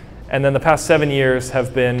 And then the past 7 years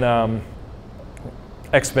have been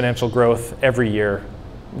exponential growth every year.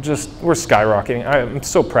 We're skyrocketing. I'm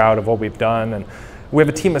so proud of what we've done. And we have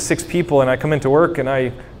a team of 6 people, and I come into work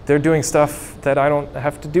and they're doing stuff that I don't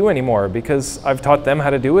have to do anymore because I've taught them how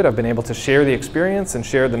to do it. I've been able to share the experience and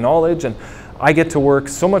share the knowledge, and I get to work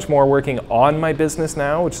so much more working on my business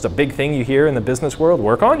now, which is a big thing you hear in the business world.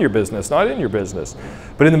 Work on your business, not in your business.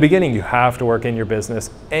 But in the beginning, you have to work in your business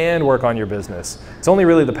and work on your business. It's only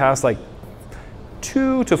really the past like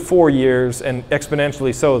 2 to 4 years, and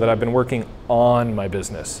exponentially so, that I've been working on my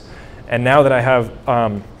business. And now that I have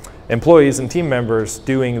employees and team members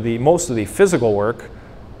doing most of the physical work,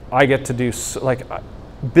 I get to do,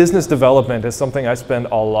 business development is something I spend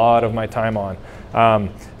a lot of my time on.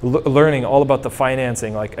 Learning all about the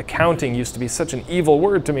financing, like accounting used to be such an evil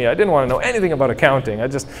word to me. I didn't want to know anything about accounting.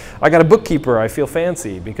 I got a bookkeeper, I feel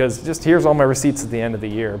fancy because just here's all my receipts at the end of the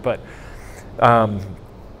year. But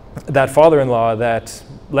that father-in-law that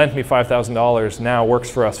lent me $5,000 now works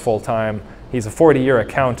for us full time. He's a 40-year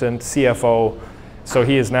accountant, CFO, so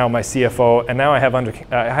he is now my CFO, and now I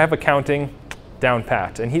have accounting down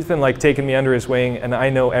pat. And he's been like taking me under his wing, and I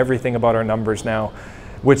know everything about our numbers now,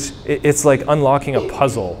 which it's like unlocking a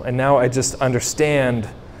puzzle. And now I just understand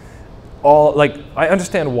I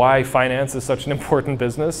understand why finance is such an important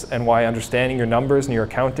business, and why understanding your numbers and your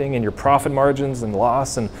accounting and your profit margins and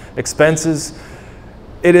loss and expenses,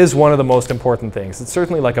 it is one of the most important things. It's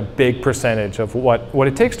certainly like a big percentage of what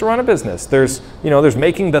it takes to run a business. There's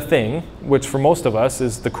making the thing, which for most of us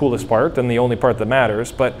is the coolest part and the only part that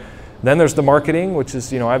matters. But then there's the marketing, which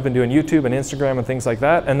is, I've been doing YouTube and Instagram and things like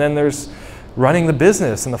that. And then there's running the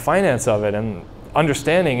business and the finance of it and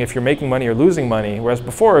understanding if you're making money or losing money. Whereas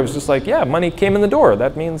before it was just like, yeah, money came in the door.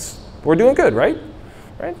 That means we're doing good, right?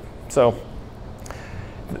 Right? So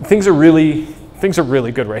things are really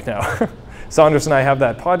good right now. Saunders and I have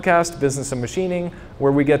that podcast, Business and Machining,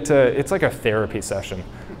 where we get to, it's like a therapy session.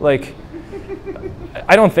 Like,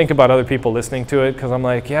 I don't think about other people listening to it because I'm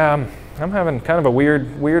like, yeah, I'm having kind of a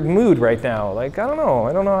weird mood right now. Like, I don't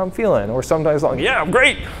know how I'm feeling. Or sometimes I'm like, yeah, I'm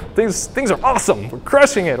great. Things are awesome. We're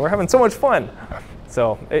crushing it. We're having so much fun.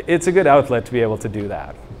 So it's a good outlet to be able to do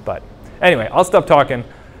that. But anyway, I'll stop talking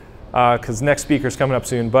because next speaker's coming up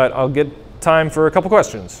soon, but I'll get time for a couple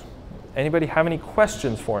questions. Anybody have any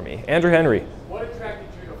questions for me? Andrew Henry. What attracted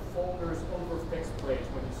you to folders over fixed blades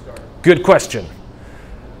when you started? Good question.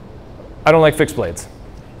 I don't like fixed blades.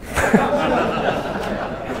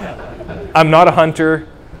 I'm not a hunter.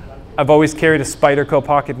 I've always carried a Spyderco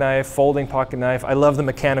pocket knife, folding pocket knife. I love the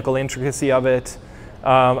mechanical intricacy of it.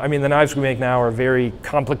 I mean, the knives we make now are very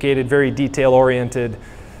complicated, very detail-oriented.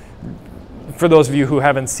 For those of you who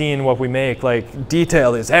haven't seen what we make, like,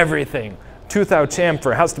 detail is everything. Tooth-out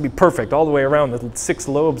chamfer has to be perfect all the way around the 6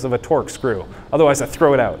 lobes of a Torx screw. Otherwise, I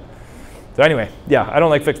throw it out. So anyway, yeah, I don't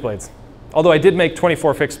like fixed blades. Although I did make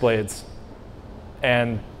 24 fixed blades,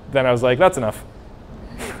 and then I was like, that's enough.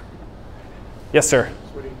 Yes, sir.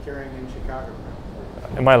 What are you carrying in Chicago?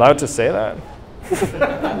 Am I allowed to say that?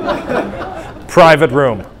 Private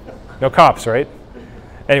room. No cops, right?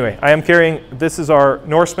 Anyway, I am carrying, this is our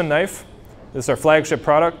Norseman knife. This is our flagship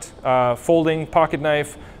product. Folding pocket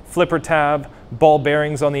knife, flipper tab, ball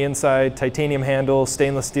bearings on the inside, titanium handle,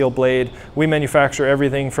 stainless steel blade. We manufacture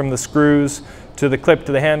everything from the screws to the clip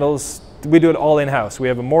to the handles. We do it all in-house. We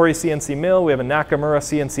have a Mori CNC mill. We have a Nakamura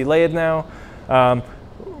CNC lathe now.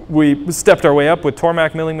 We stepped our way up with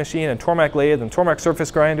Tormac milling machine and Tormac lathe and Tormac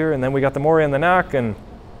surface grinder, and then we got the Mori and the Nak, and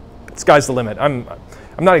sky's the limit. I'm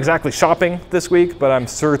not exactly shopping this week, but I'm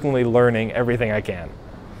certainly learning everything I can.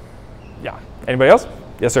 Yeah. Anybody else?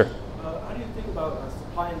 Yes, sir. How do you think about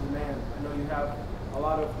supply and demand? I know you have a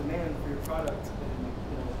lot of demand for your product, and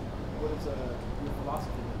what is your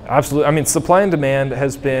philosophy? Absolutely. I mean, supply and demand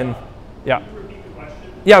has been, yeah. Can you repeat the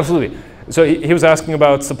question? Yeah, absolutely. So he was asking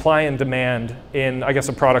about supply and demand in, I guess,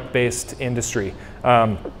 a product-based industry.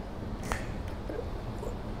 Now,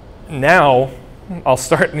 I'll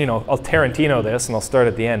start, I'll Tarantino this and I'll start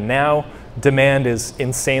at the end. Now, demand is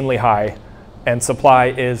insanely high and supply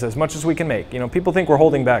is as much as we can make. People think we're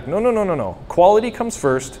holding back. No. Quality comes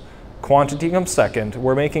first, quantity comes second.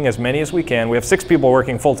 We're making as many as we can. We have 6 people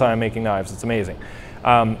working full-time making knives. It's amazing.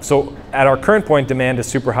 So at our current point, demand is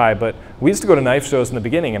super high, but we used to go to knife shows in the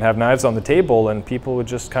beginning and have knives on the table and people would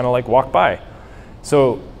just kind of like walk by.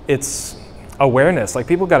 So it's awareness. Like,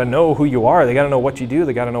 people got to know who you are. They got to know what you do.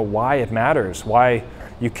 They got to know why it matters, why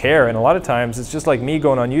you care. And a lot of times it's just like me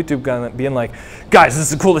going on YouTube being like, guys,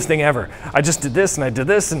 this is the coolest thing ever. I just did this and I did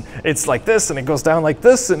this and it's like this and it goes down like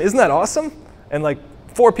this and isn't that awesome? And like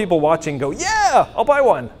 4 people watching go, yeah, I'll buy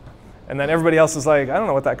one. And then everybody else is like, I don't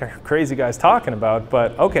know what that crazy guy's talking about,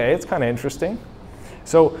 but okay, it's kind of interesting.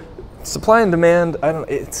 So supply and demand,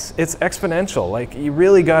 it's exponential. Like, you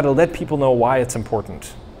really got to let people know why it's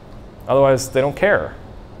important. Otherwise, they don't care,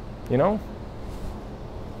 So,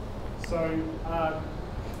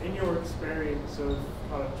 in your experience of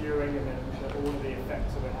kind of during and then all of the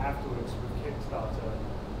effects of it afterwards with Kickstarter,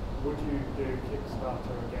 would you do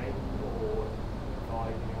Kickstarter again, or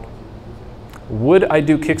would I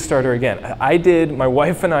do Kickstarter again? I did. My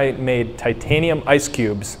wife and I made titanium ice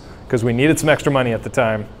cubes because we needed some extra money at the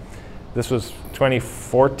time. This was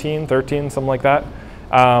 2014, 13, something like that.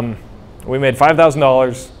 We made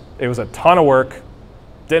 $5,000. It was a ton of work,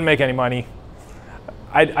 didn't make any money.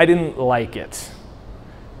 I didn't like it.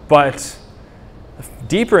 But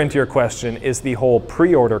deeper into your question is the whole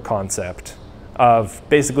pre-order concept of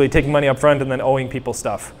basically taking money up front and then owing people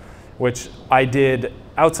stuff, which I did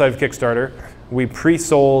outside of Kickstarter. We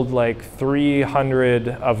pre-sold like 300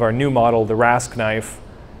 of our new model, the Rask knife.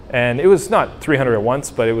 And it was not 300 at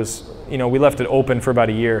once, but it was, you know, we left it open for about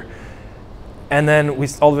a year. And then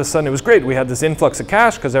all of a sudden it was great. We had this influx of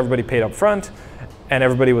cash because everybody paid up front and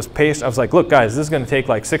everybody was patient. I was like, look guys, this is gonna take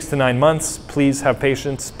like 6 to 9 months. Please have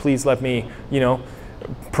patience. Please let me, you know,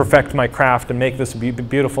 perfect my craft and make this a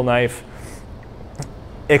beautiful knife.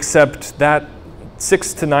 Except that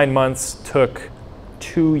 6 to 9 months took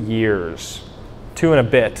 2 years, 2 and a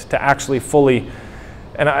bit to actually fully,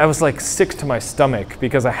 and I was like sick to my stomach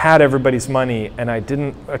because I had everybody's money and I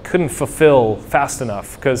couldn't fulfill fast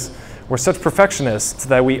enough because we're such perfectionists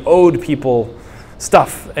that we owed people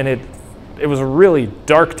stuff, and it was a really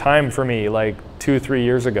dark time for me like 2-3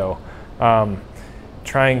 years ago. I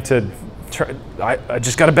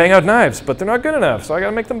just got to bang out knives, but they're not good enough, so I got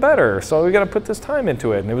to make them better. So we got to put this time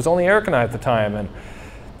into it, and it was only Eric and I at the time, and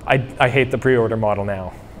I hate the pre-order model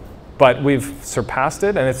now. But we've surpassed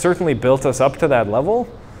it, and it certainly built us up to that level.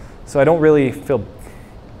 So I don't really feel,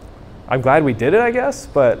 I'm glad we did it, I guess,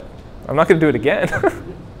 but I'm not going to do it again.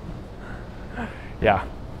 Yeah.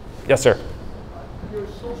 Yes, sir. Your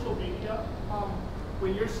social media,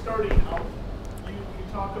 when you're starting out, you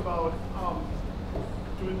talk about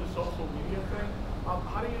doing the social media thing.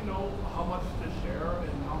 How do you know how much to share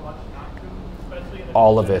and how much not to, especially in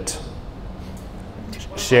all of it.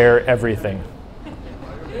 Share everything.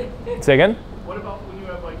 Say again? What about when you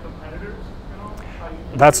have like competitors? You know, how you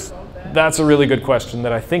about that? That's a really good question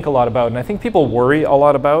that I think a lot about, and I think people worry a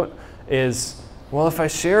lot about is, well, if I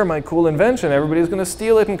share my cool invention, everybody's going to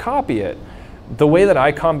steal it and copy it. The way that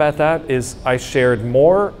I combat that is I shared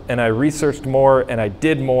more, and I researched more, and I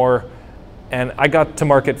did more, and I got to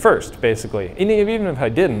market first, basically. And even if I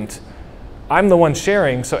didn't, I'm the one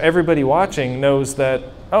sharing, so everybody watching knows that,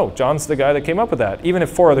 oh, John's the guy that came up with that. Even if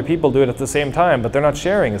 4 other people do it at the same time, but they're not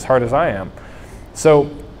sharing as hard as I am. So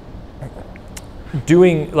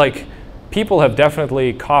people have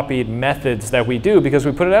definitely copied methods that we do because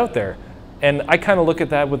we put it out there. And I kind of look at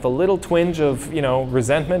that with a little twinge of, you know,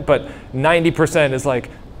 resentment, but 90% is like,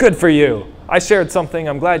 good for you. I shared something,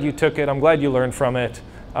 I'm glad you took it, I'm glad you learned from it.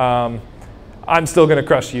 I'm still gonna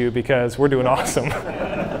crush you because we're doing awesome,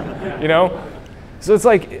 you know? So it's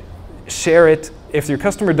like, share it. If your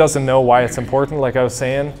customer doesn't know why it's important, like I was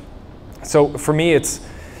saying. So for me, it's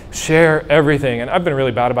share everything. And I've been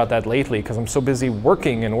really bad about that lately because I'm so busy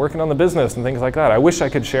working on the business and things like that. I wish I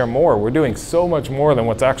could share more. We're doing so much more than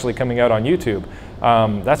what's actually coming out on YouTube.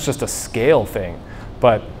 That's just a scale thing.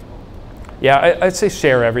 But yeah, I'd say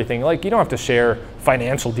share everything. Like, you don't have to share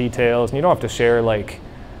financial details, and you don't have to share, like,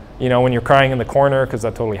 you know, when you're crying in the corner, because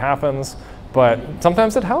that totally happens. But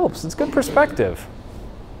sometimes it helps. It's good perspective.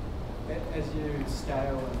 As you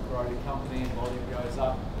scale and grow your company and volume goes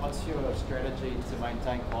up, what's your strategy to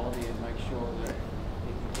maintain quality and make sure that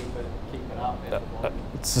you can keep it up?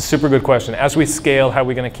 It's a super good question. As we scale, how are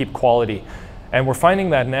we going to keep quality? And we're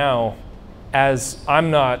finding that now, as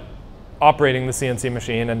I'm not operating the CNC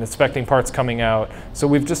machine and inspecting parts coming out. So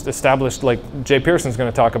we've just established, like Jay Pearson's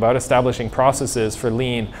going to talk about, establishing processes for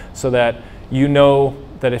lean so that you know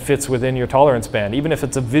that it fits within your tolerance band, even if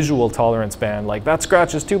it's a visual tolerance band, like that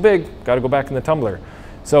scratch is too big, got to go back in the tumbler.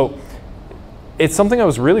 So it's something I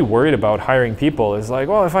was really worried about hiring people, is like,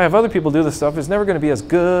 well, if I have other people do this stuff, it's never going to be as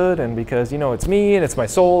good, and because, you know, it's me and it's my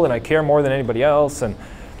soul and I care more than anybody else.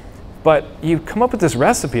 But you come up with this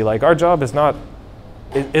recipe, like our job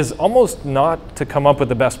is almost not to come up with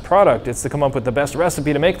the best product, it's to come up with the best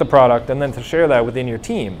recipe to make the product and then to share that within your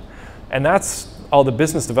team. And that's all the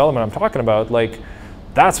business development I'm talking about. Like,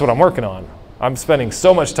 that's what I'm working on. I'm spending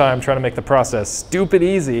so much time trying to make the process stupid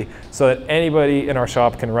easy so that anybody in our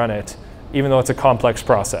shop can run it, even though it's a complex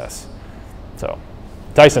process. So,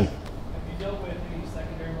 Tyson. Have you dealt with any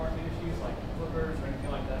secondary market issues like flippers or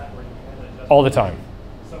anything like that where you had to adjust? All the time.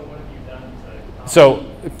 So what have you done to... So,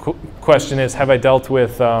 question is, have I dealt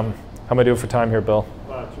with, how am I doing for time here, Bill?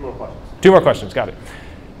 2 more questions. 2 more questions, got it.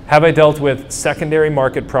 Have I dealt with secondary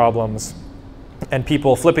market problems and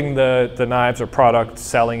people flipping the knives or product,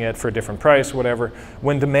 selling it for a different price, whatever?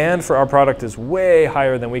 When demand for our product is way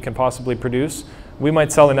higher than we can possibly produce, we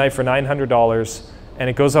might sell a knife for $900 and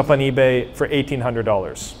it goes up on eBay for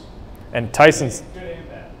 $1,800. And Tyson's... Good and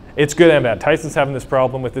bad. It's good and bad. Tyson's having this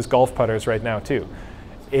problem with his golf putters right now too.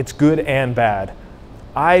 It's good and bad.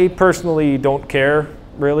 I personally don't care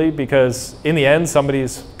really, because in the end,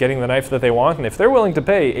 somebody's getting the knife that they want, and if they're willing to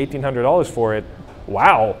pay $1,800 for it,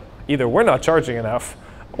 wow, either we're not charging enough,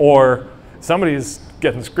 or somebody's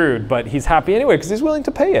getting screwed, but he's happy anyway because he's willing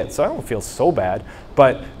to pay it, so I don't feel so bad.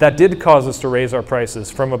 But that did cause us to raise our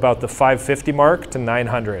prices from about the $550 mark to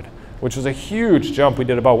 $900, which was a huge jump we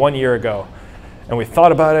did about 1 year ago. And we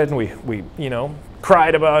thought about it, and we you know,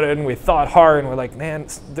 cried about it, and we thought hard, and we're like, man,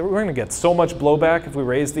 we're gonna get so much blowback if we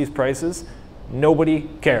raise these prices. Nobody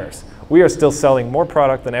cares. We are still selling more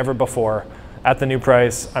product than ever before at the new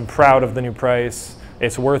price. I'm proud of the new price.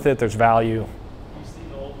 It's worth it, there's value. You see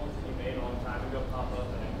the old ones that you made a long time ago pop up,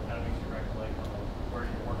 and it kind of makes you recollect where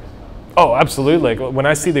your work is coming. Oh, absolutely. Like when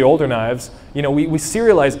I see the older knives, you know, we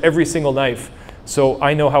serialize every single knife, so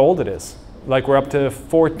I know how old it is. Like we're up to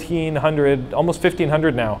 1,400, almost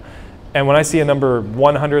 1,500 now. And when I see a number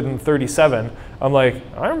 137, I'm like,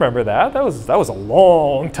 I remember that. That was a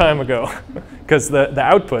long time ago, because the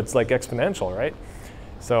output's like exponential, right?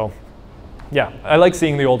 So, yeah, I like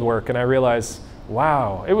seeing the old work, and I realize,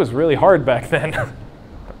 wow, it was really hard back then.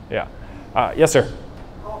 Yeah. Yes, sir.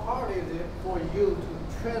 How hard is it for you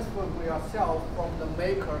to transfer yourself from the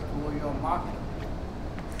maker to your market?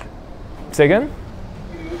 Say again?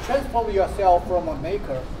 You transform yourself from a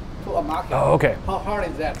maker to a marketer. Oh, okay. How hard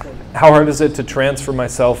is that for you? How hard is it to transfer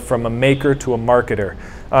myself from a maker to a marketer?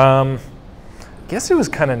 I guess it was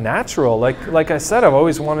kind of natural. Like I said, I've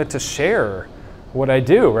always wanted to share what I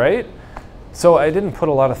do, right? So I didn't put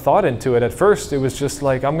a lot of thought into it at first. It was just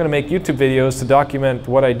like, I'm going to make YouTube videos to document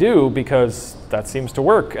what I do because that seems to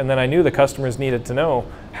work. And then I knew the customers needed to know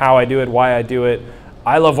how I do it, why I do it.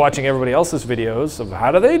 I love watching everybody else's videos of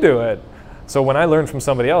how do they do it. So when I learn from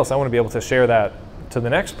somebody else, I want to be able to share that to the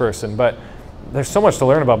next person. But there's so much to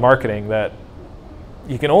learn about marketing that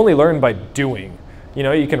you can only learn by doing. You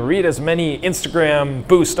know, you can read as many Instagram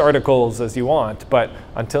boost articles as you want, but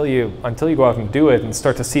until you go out and do it and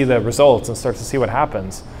start to see the results and start to see what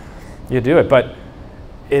happens, you do it. But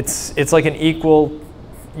it's like an equal,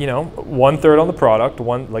 you know, 1/3 on the product,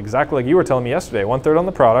 like exactly like you were telling me yesterday, 1/3 on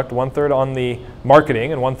the product, 1/3 on the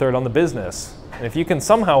marketing, and 1/3 on the business. And if you can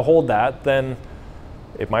somehow hold that, then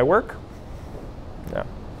it might work. Yeah.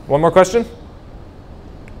 One more question?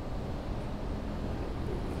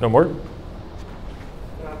 No more?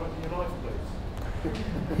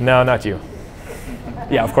 No, not you.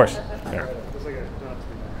 Yeah, of course. Yeah.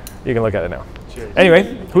 You can look at it now.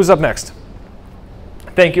 Anyway, who's up next?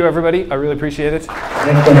 Thank you, everybody. I really appreciate it.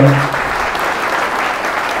 Thanks so much.